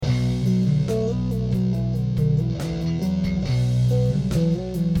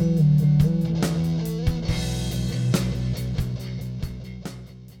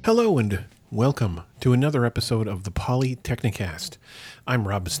Hello and welcome to another episode of the Polytechnicast. I'm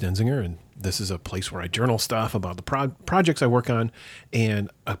Rob Stenzinger, and this is a place where I journal stuff about the projects I work on.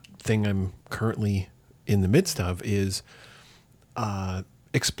 And a thing I'm currently in the midst of is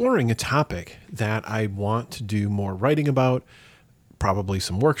exploring a topic that I want to do more writing about, probably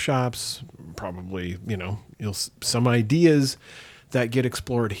some workshops, probably, some ideas that get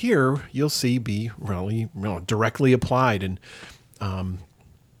explored here, you'll see be really directly applied. And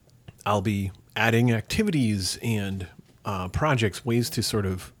I'll be adding activities and projects, ways to sort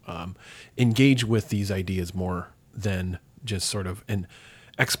of engage with these ideas more than just sort of an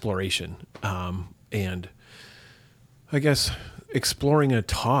exploration. And I guess exploring a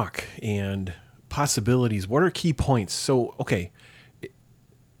talk and possibilities. What are key points? So, okay,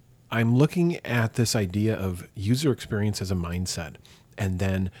 I'm looking at this idea of user experience as a mindset. And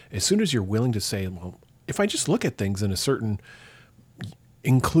then as soon as you're willing to say, well, if I just look at things in a certain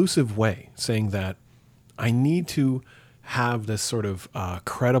inclusive way, saying that I need to have this sort of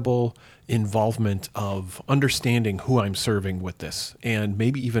credible involvement of understanding who I'm serving with this, and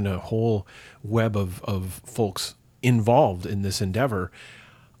maybe even a whole web of folks involved in this endeavor,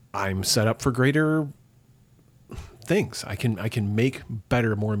 I'm set up for greater things. I can make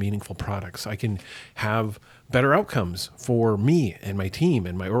better, more meaningful products. I can have better outcomes for me and my team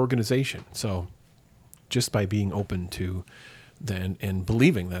and my organization. So just by being open to then and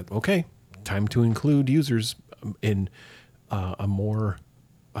believing that, okay, time to include users in a more,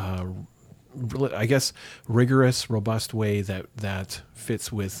 I guess, rigorous, robust way that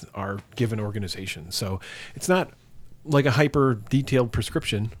fits with our given organization. So it's not like a hyper detailed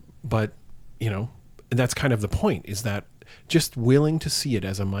prescription, but that's kind of the point, is that just willing to see it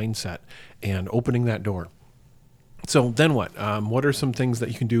as a mindset and opening that door. So then what? What are some things that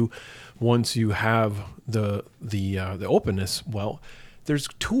you can do once you have the openness? Well, there's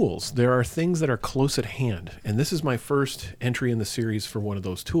tools. There are things that are close at hand. And this is my first entry in the series for one of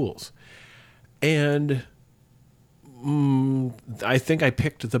those tools. And I think I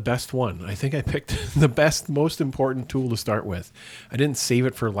picked the best one. I think I picked the best, most important tool to start with. I didn't save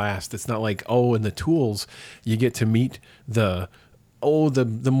it for last. It's not like, in the tools you get to meet the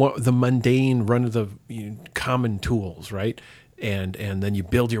mundane run of the common tools, right? And then you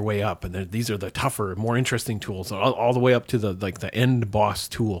build your way up, and these are the tougher, more interesting tools, all the way up to the end boss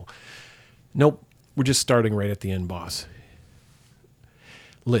tool. Nope, we're just starting right at the end boss.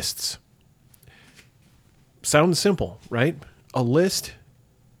 Lists. Sounds simple, right? A list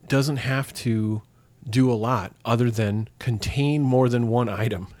doesn't have to do a lot other than contain more than one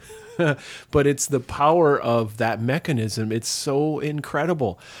item. But it's the power of that mechanism. It's so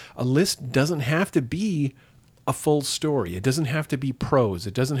incredible. A list doesn't have to be a full story. It doesn't have to be prose.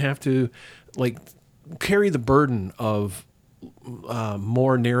 It doesn't have to carry the burden of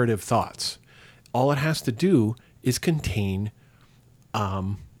more narrative thoughts. All it has to do is contain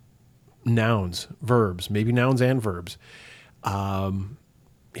nouns, verbs, maybe nouns and verbs.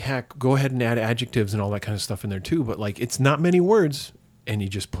 Heck, go ahead and add adjectives and all that kind of stuff in there too. But it's not many words, and you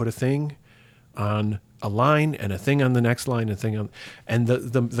just put a thing on a line and a thing on the next line, and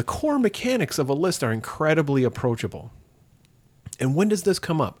the core mechanics of a list are incredibly approachable. And when does this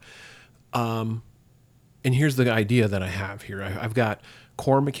come up? And here's the idea that I have here. I've got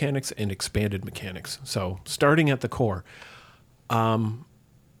core mechanics and expanded mechanics. So starting at the core,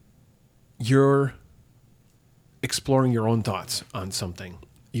 you're exploring your own thoughts on something.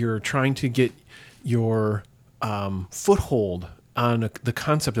 You're trying to get your foothold on the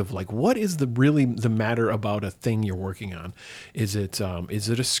concept of what is the matter about a thing you're working on? Is it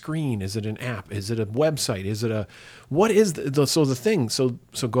a screen? Is it an app? Is it a website? What is the thing? So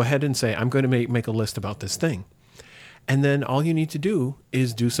go ahead and say, I'm going to make a list about this thing. And then all you need to do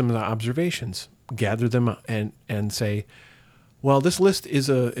is do some of the observations, gather them and say, well, this list is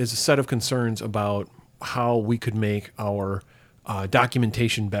a set of concerns about how we could make our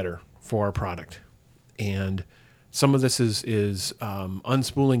documentation better for our product. And some of this is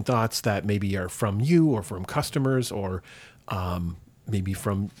unspooling thoughts that maybe are from you or from customers or maybe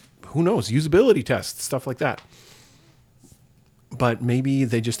from, who knows, usability tests, stuff like that. But maybe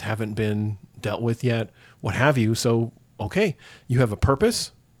they just haven't been dealt with yet, what have you. So, okay, you have a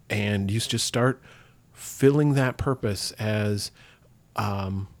purpose, and you just start filling that purpose as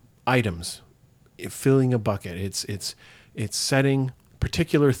items, filling a bucket. It's setting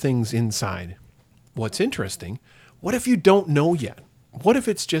particular things inside. What's interesting, what if you don't know yet? What if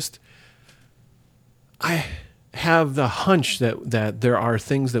it's just, I have the hunch that there are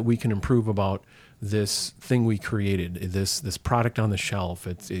things that we can improve about this thing we created, this product on the shelf.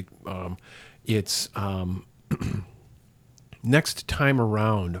 next time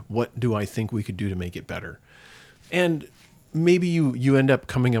around, what do I think we could do to make it better? And maybe you end up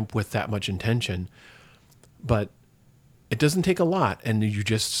coming up with that much intention, but it doesn't take a lot, and you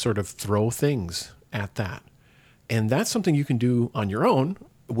just sort of throw things at that. And that's something you can do on your own,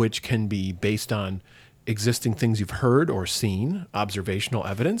 which can be based on existing things you've heard or seen, observational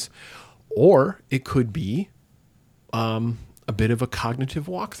evidence, or it could be a bit of a cognitive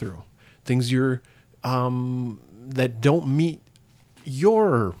walkthrough, things that don't meet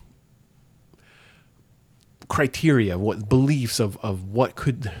your criteria, what beliefs of what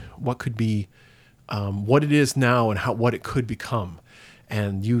could be, what it is now and what it could become.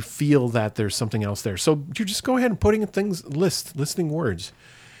 And you feel that there's something else there. So you just go ahead and putting things, listing words.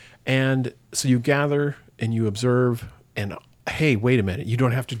 And so you gather and you observe, and hey, wait a minute, you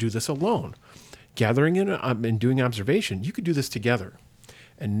don't have to do this alone. Gathering and doing observation, you could do this together.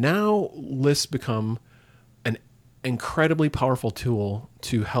 And now lists become an incredibly powerful tool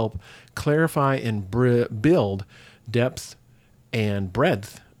to help clarify and build depth and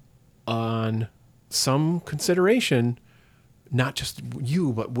breadth on some consideration, not just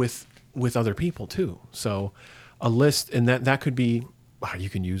you, but with other people too. So a list, and that could be, you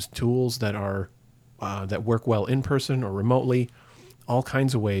can use tools that are that work well in person or remotely, all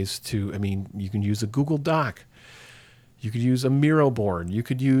kinds of ways to, you can use a Google Doc, you could use a Miro board, you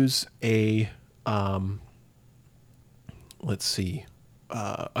could use a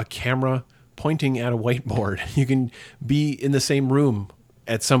camera pointing at a whiteboard. You can be in the same room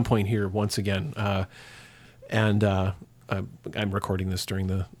at some point here once again. I'm recording this during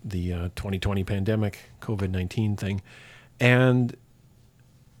the 2020 pandemic, COVID-19 thing. And,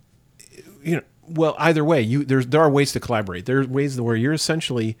 either way, there are ways to collaborate. There are ways where you're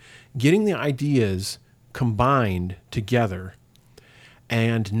essentially getting the ideas combined together.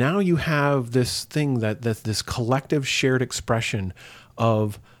 And now you have this thing that's this collective shared expression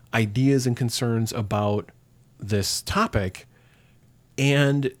of ideas and concerns about this topic.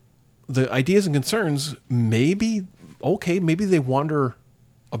 And the ideas and concerns maybe they wander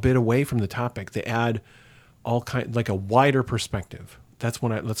a bit away from the topic. They add like a wider perspective. That's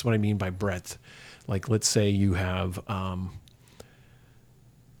what I mean by breadth. Like, let's say you have,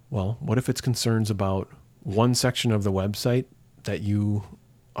 what if it's concerns about one section of the website that you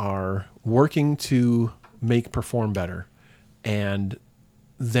are working to make perform better, and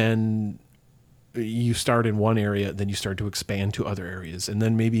then you start in one area, then you start to expand to other areas, and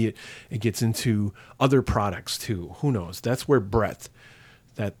then maybe it gets into other products too. Who knows? That's where breadth,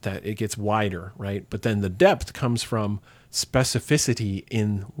 that it gets wider, right? But then the depth comes from specificity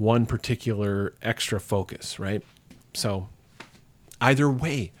in one particular extra focus, right? So either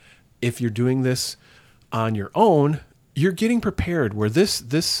way, if you're doing this on your own, you're getting prepared, where this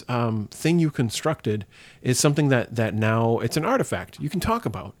thing you constructed is something that now it's an artifact you can talk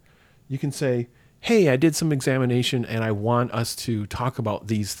about. You can say, hey, I did some examination and I want us to talk about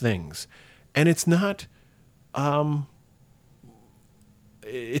these things. And it's not,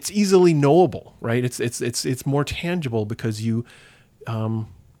 it's easily knowable, right? It's more tangible because you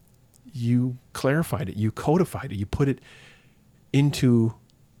clarified it, you codified it, you put it into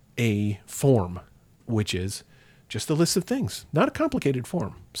a form, which is just a list of things, not a complicated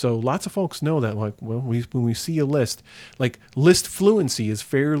form. So lots of folks know that, when we see a list, list fluency is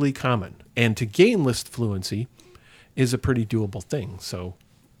fairly common. And to gain list fluency is a pretty doable thing. So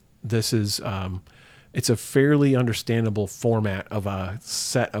this is, it's a fairly understandable format of a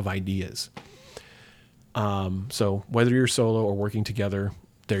set of ideas. So whether you're solo or working together,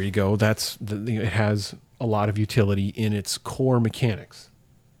 there you go. It has a lot of utility in its core mechanics.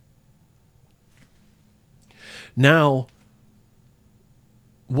 Now,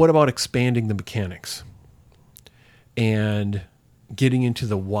 what about expanding the mechanics and getting into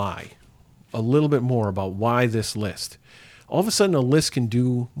the why? A little bit more about why this list. All of a sudden, a list can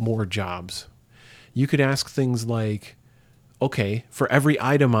do more jobs. You could ask things like, okay, for every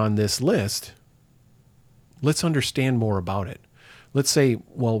item on this list, let's understand more about it. Let's say,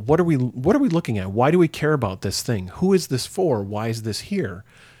 well, what are we looking at? Why do we care about this thing? Who is this for? Why is this here?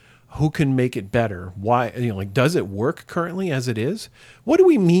 Who can make it better? Why, does it work currently as it is? What do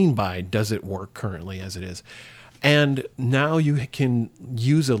we mean by does it work currently as it is? And now you can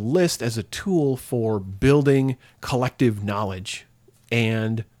use a list as a tool for building collective knowledge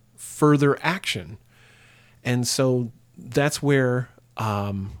and further action. And so that's where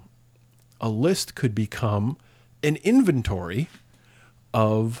a list could become an inventory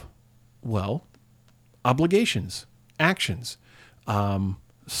of, obligations, actions,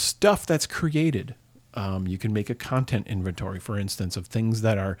 stuff that's created. You can make a content inventory, for instance, of things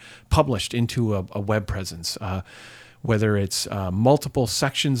that are published into a web presence. whether it's multiple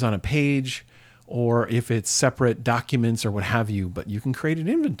sections on a page or if it's separate documents or what have you. But you can create an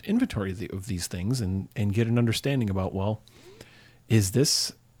inventory of these things and get an understanding about, well, is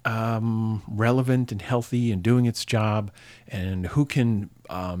this relevant and healthy and doing its job, and who can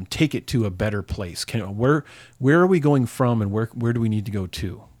take it to a better place? Where are we going from, and where do we need to go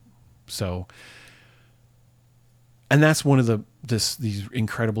to? So, and that's one of these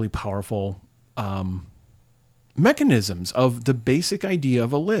incredibly powerful mechanisms of the basic idea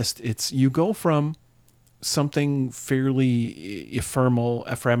of a list. It's you go from something fairly ephemeral,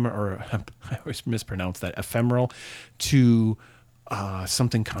 or I always mispronounce that, ephemeral, to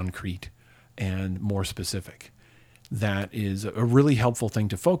something concrete and more specific. That is a really helpful thing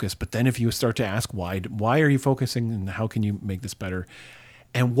to focus. But then if you start to ask why are you focusing, and how can you make this better?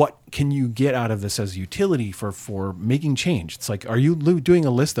 And what can you get out of this as utility for making change? It's like, are you doing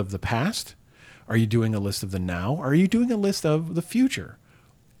a list of the past? Are you doing a list of the now? Are you doing a list of the future?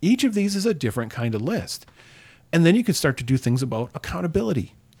 Each of these is a different kind of list. And then you can start to do things about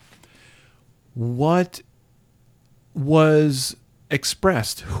accountability. What was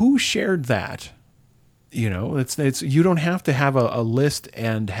expressed? Who shared that? It's you don't have to have a list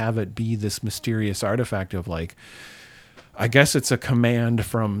and have it be this mysterious artifact of like, I guess it's a command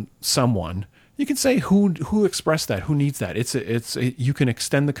from someone. You can say who expressed that, who needs that. You can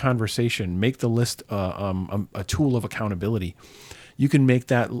extend the conversation, make the list a tool of accountability. You can make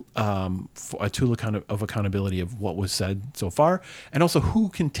that a tool of accountability of what was said so far, and also who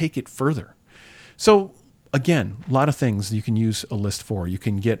can take it further. So again, a lot of things you can use a list for. You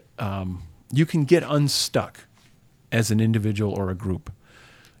can get unstuck as an individual or a group.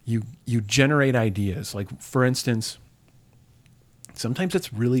 You generate ideas. Like, for instance, sometimes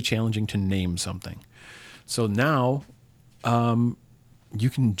it's really challenging to name something. So now you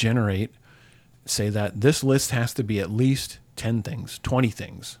can say that this list has to be at least 10 things, 20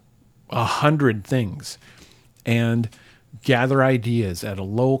 things, 100 things, and gather ideas at a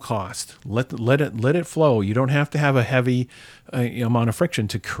low cost. Let it flow. You don't have to have a heavy amount of friction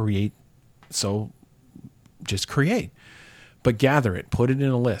to create. So just create, but gather it, put it in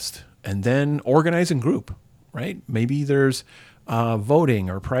a list, and then organize and group, right? Maybe there's voting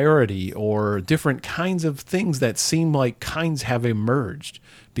or priority or different kinds of things that seem like kinds have emerged,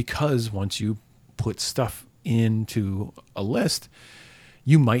 because once you put stuff into a list,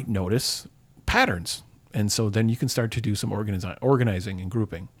 you might notice patterns. And so then you can start to do some organizing and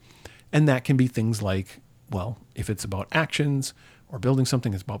grouping. And that can be things like, well, if it's about actions or building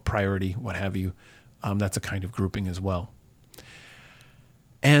something, it's about priority, what have you. That's a kind of grouping as well.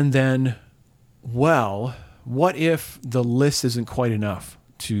 And then, well, what if the list isn't quite enough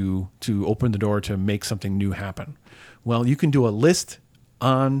to open the door to make something new happen? Well, you can do a list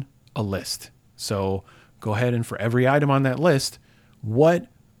on a list. So go ahead and for every item on that list, what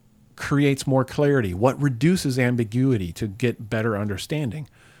creates more clarity? What reduces ambiguity to get better understanding?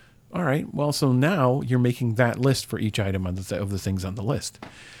 All right, well, so now you're making that list for each item of the things on the list.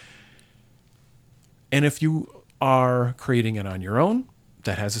 And if you are creating it on your own,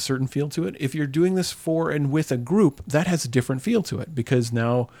 that has a certain feel to it. If you're doing this for and with a group, that has a different feel to it, because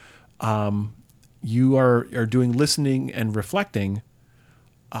now you are doing listening and reflecting,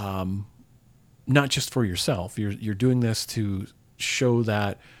 not just for yourself. You're doing this to show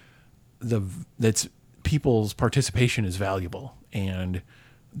that that's people's participation is valuable, and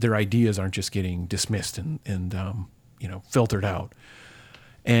their ideas aren't just getting dismissed and filtered out.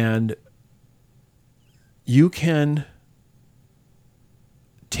 And you can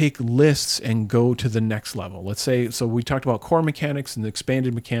take lists and go to the next level. Let's say, so we talked about core mechanics and the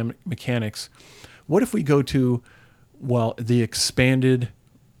expanded mechanics. What if we go to, well, the expanded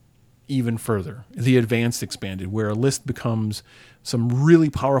even further, the advanced expanded, where a list becomes some really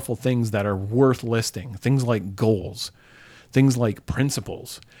powerful things that are worth listing, things like goals, things like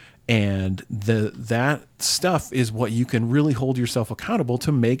principles. And that stuff is what you can really hold yourself accountable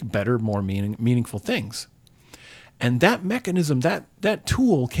to make better, more meaningful things. And that mechanism, that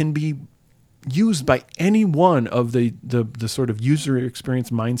tool can be used by any one of the sort of user experience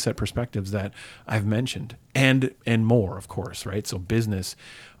mindset perspectives that I've mentioned, and more, of course, right? So business,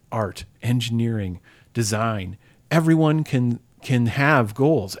 art, engineering, design, everyone can have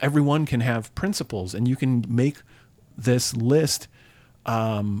goals. Everyone can have principles, and you can make this list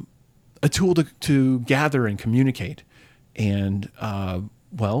a tool to gather and communicate and,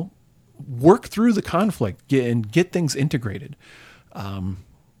 work through the conflict get things integrated,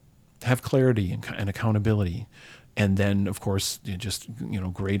 have clarity and accountability. And then, of course,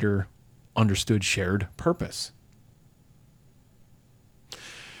 greater understood shared purpose.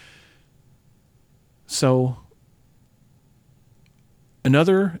 So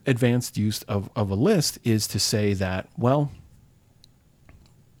Another advanced use of a list is to say that, well,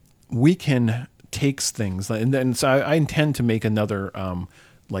 we can take things, and then so I intend to make another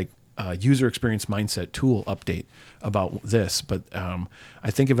user experience mindset tool update about this, but I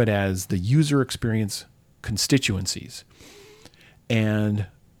think of it as the user experience constituencies, and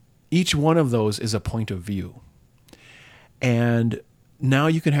each one of those is a point of view. And now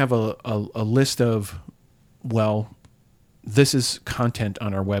you can have a list of, well, this is content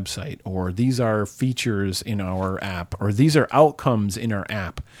on our website, or these are features in our app, or these are outcomes in our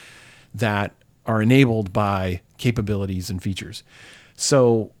app that are enabled by capabilities and features.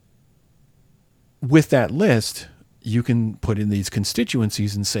 So with that list, you can put in these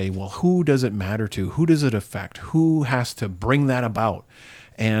constituencies and say, well, who does it matter to? Who does it affect? Who has to bring that about?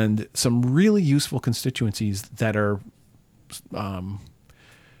 And some really useful constituencies that are,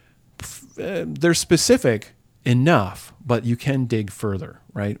 they're specific enough, but you can dig further,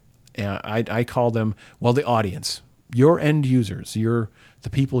 right? I call them, well, the audience, your end users, the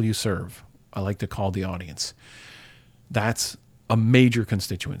people you serve. I like to call the audience. That's a major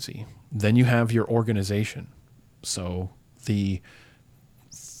constituency. Then you have your organization. So the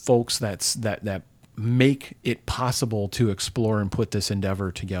folks that make it possible to explore and put this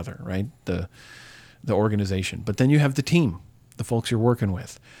endeavor together, right? The organization. But then you have the team, the folks you're working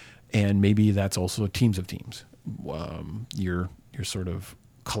with. And maybe that's also teams of teams. Your sort of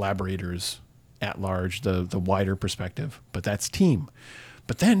collaborators at large, the wider perspective, but that's team.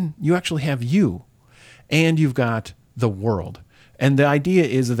 But then you actually have you, and you've got the world. And the idea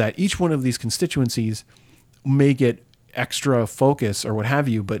is that each one of these constituencies may get extra focus or what have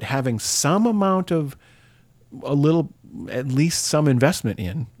you, but having some amount of at least some investment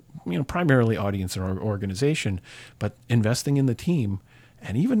in, primarily audience or organization, but investing in the team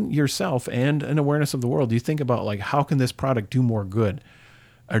and even yourself and an awareness of the world. You think about, like, how can this product do more good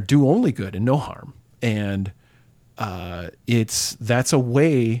or do only good and no harm? And that's a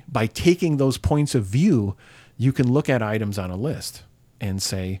way, by taking those points of view, you can look at items on a list and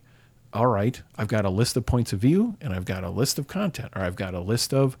say, all right, I've got a list of points of view, and I've got a list of content, or I've got a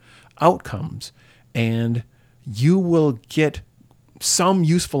list of outcomes, and you will get some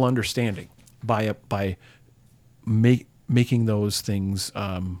useful understanding by making those things,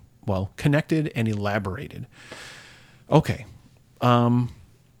 connected and elaborated. Okay.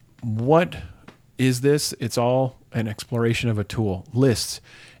 What is this? It's all an exploration of a tool. Lists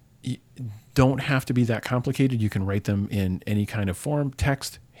don't have to be that complicated. You can write them in any kind of form,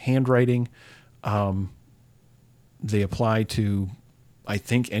 text, handwriting. They apply to, I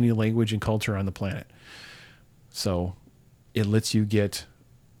think, any language and culture on the planet. So it lets you get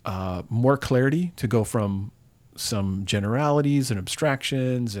more clarity to go from some generalities and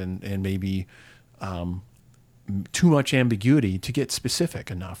abstractions and maybe too much ambiguity to get specific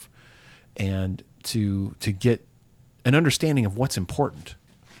enough, and to get an understanding of what's important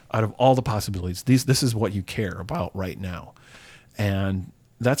out of all the possibilities. This is what you care about right now. And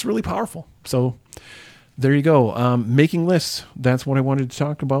that's really powerful. So there you go. Making lists. That's what I wanted to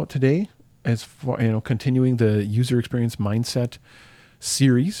talk about today, as far, continuing the user experience mindset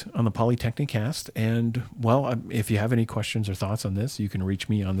series on the Polytechnic Cast. And well, if you have any questions or thoughts on this, you can reach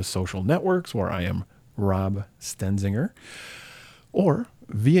me on the social networks, where I am Rob Stenzinger, or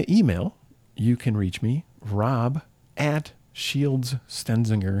via email. You can reach me,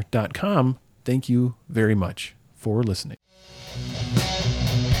 rob@shieldsstenzinger.com. Thank you very much for listening.